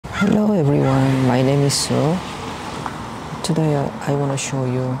Hello everyone, my name is Sue. Today I want to show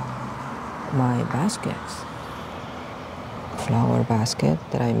you my baskets. Flower basket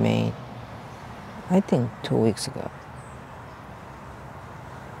that I made, I think 2 weeks ago.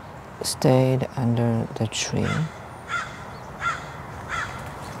 Stayed under the tree.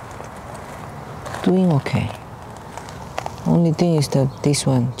 Doing okay. Only thing is that this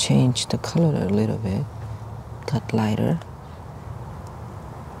one changed the color a little bit, got lighter.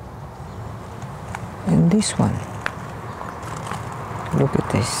 And this one, look at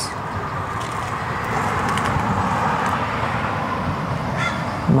this.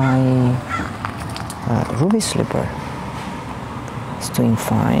 My ruby slipper is doing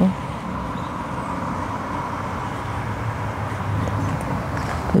fine.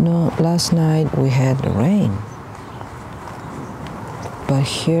 You know, last night we had rain, but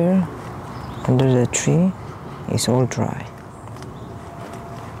here under the tree it's all dry.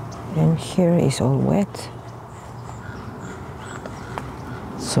 And here is all wet.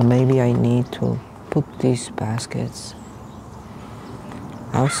 So maybe I need to put these baskets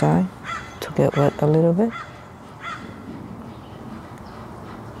outside to get wet a little bit.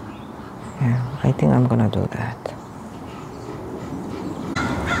 Yeah, I think I'm gonna do that.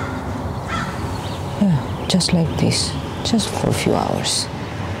 Yeah, just like this, just for a few hours.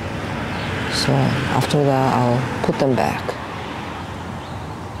 So after that, I'll put them back.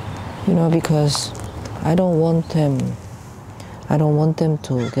 You know, because I don't want them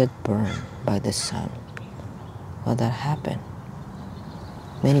to get burned by the sun. Well, that happened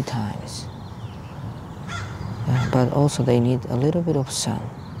many times. But also they need a little bit of sun.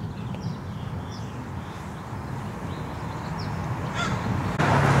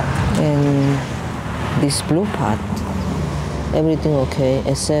 And this blue pot, everything okay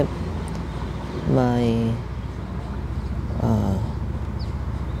except my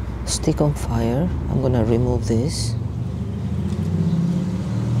stick on fire. I'm gonna remove this.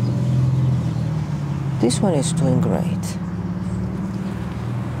 This one is doing great.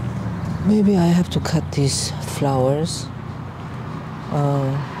 Maybe I have to cut these flowers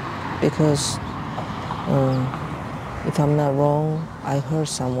because if I'm not wrong, I heard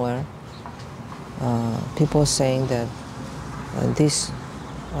somewhere people saying that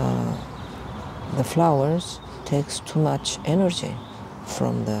the flowers takes too much energy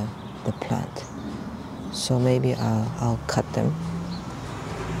from the plant. So maybe I'll cut them.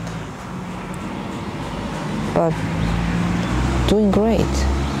 But doing great.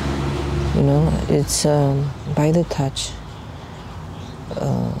 You know, it's by the touch,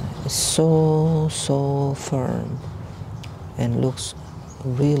 it's so firm and looks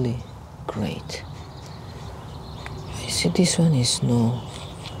really great. You see, this one is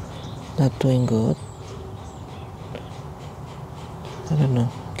not doing good. I don't know,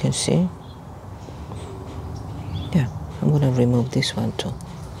 can you see? Yeah, I'm gonna remove this one too.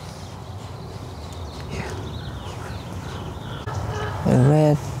 Yeah. A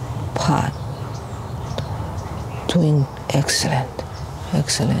red pot, doing excellent.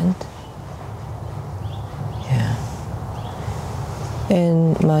 Yeah.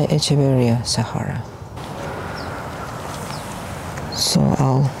 And my Echeveria Sahara. So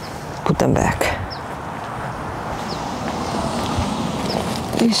I'll put them back.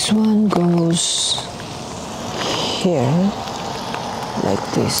 This one goes here, like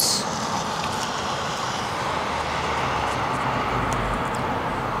this.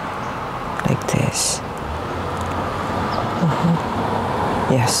 Like this.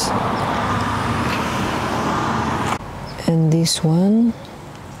 Yes. And this one,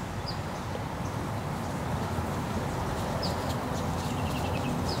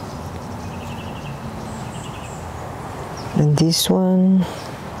 and this one,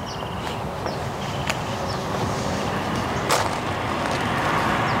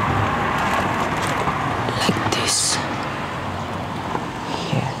 like this.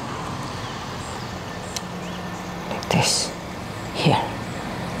 Here. Like this. Here.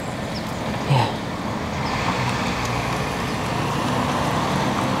 Yeah.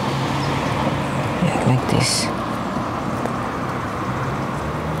 Yeah, like this.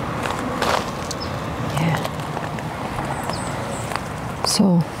 Yeah.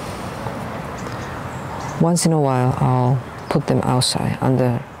 So once in a while I'll put them outside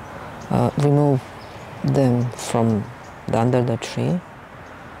remove them from under the tree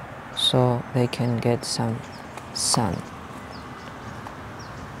so they can get some sun.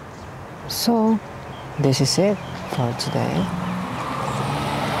 So this is it for today.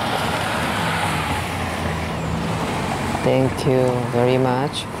 Thank you very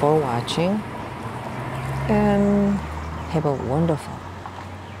much for watching and have a wonderful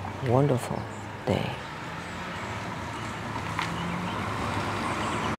wonderful day.